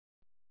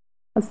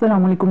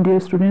Assalamu alaikum dear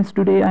students.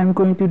 Today I am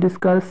going to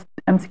discuss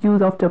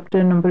MCQs of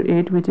chapter number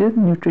 8, which is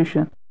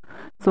nutrition.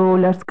 So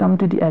let's come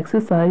to the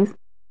exercise.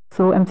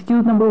 So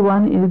MCQ number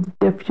 1 is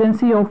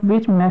deficiency of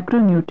which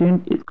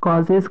macronutrient it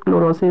causes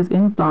chlorosis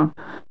in plant.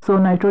 So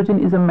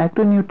nitrogen is a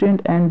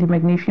macronutrient and the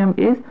magnesium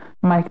is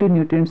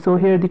micronutrient. So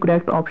here the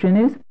correct option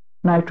is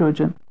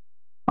nitrogen.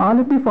 All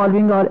of the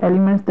following are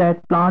elements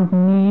that plant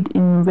need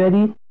in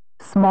very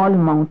small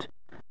amount,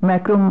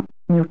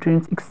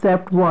 macronutrients,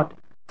 except what?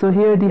 So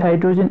here the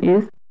hydrogen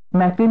is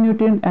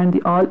macronutrient and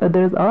the all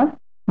others are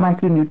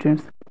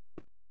micronutrients.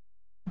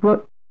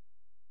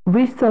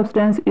 Which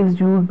substance is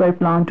used by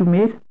plant to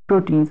make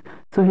proteins?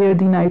 So here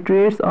the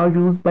nitrates are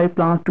used by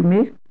plant to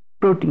make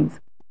proteins.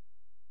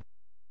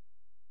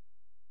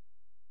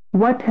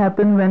 What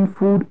happens when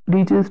food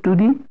reaches to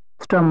the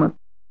stomach?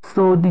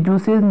 So the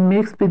juices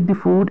mix with the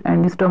food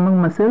and the stomach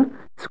muscle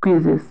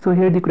squeezes. So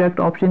here the correct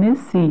option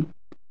is C.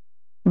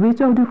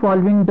 Which of the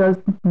following does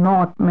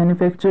not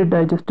manufacture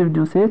digestive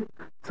juices?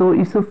 So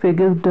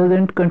esophagus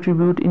doesn't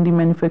contribute in the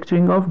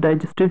manufacturing of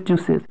digestive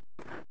juices.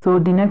 So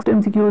the next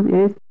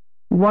MCQ is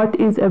what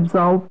is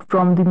absorbed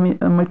from the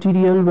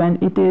material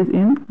when it is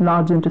in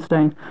large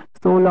intestine?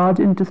 So large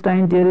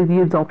intestine, there is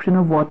the absorption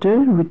of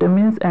water,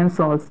 vitamins and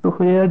salts. So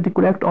here the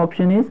correct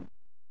option is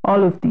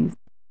all of these.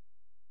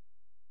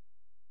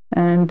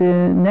 And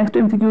next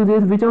MCQ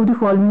is which of the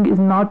following is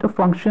not a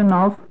function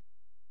of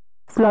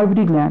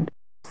salivary gland?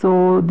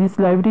 So the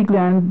salivary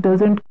gland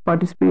doesn't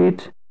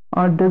participate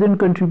or doesn't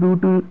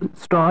contribute to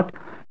start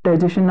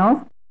digestion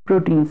of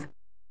proteins.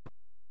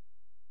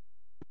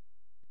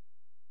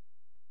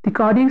 The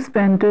cardiac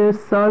sphincter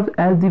serves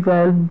as the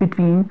valve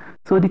between,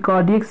 so the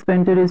cardiac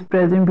sphincter is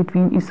present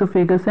between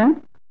esophagus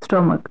and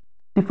stomach.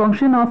 The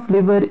function of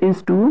liver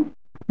is to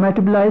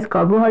metabolize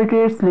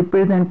carbohydrates,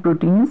 lipids and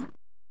proteins,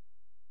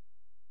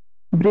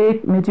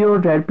 break mature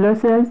red blood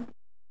cells,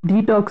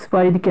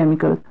 detoxify the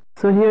chemicals.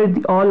 So here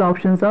all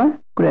options are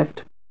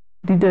correct.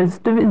 The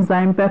digestive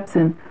enzyme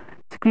pepsin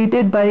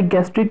secreted by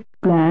gastric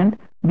gland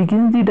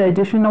begins the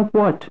digestion of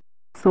what?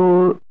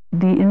 So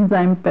the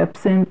enzyme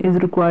pepsin is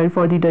required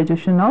for the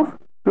digestion of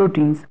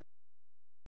proteins.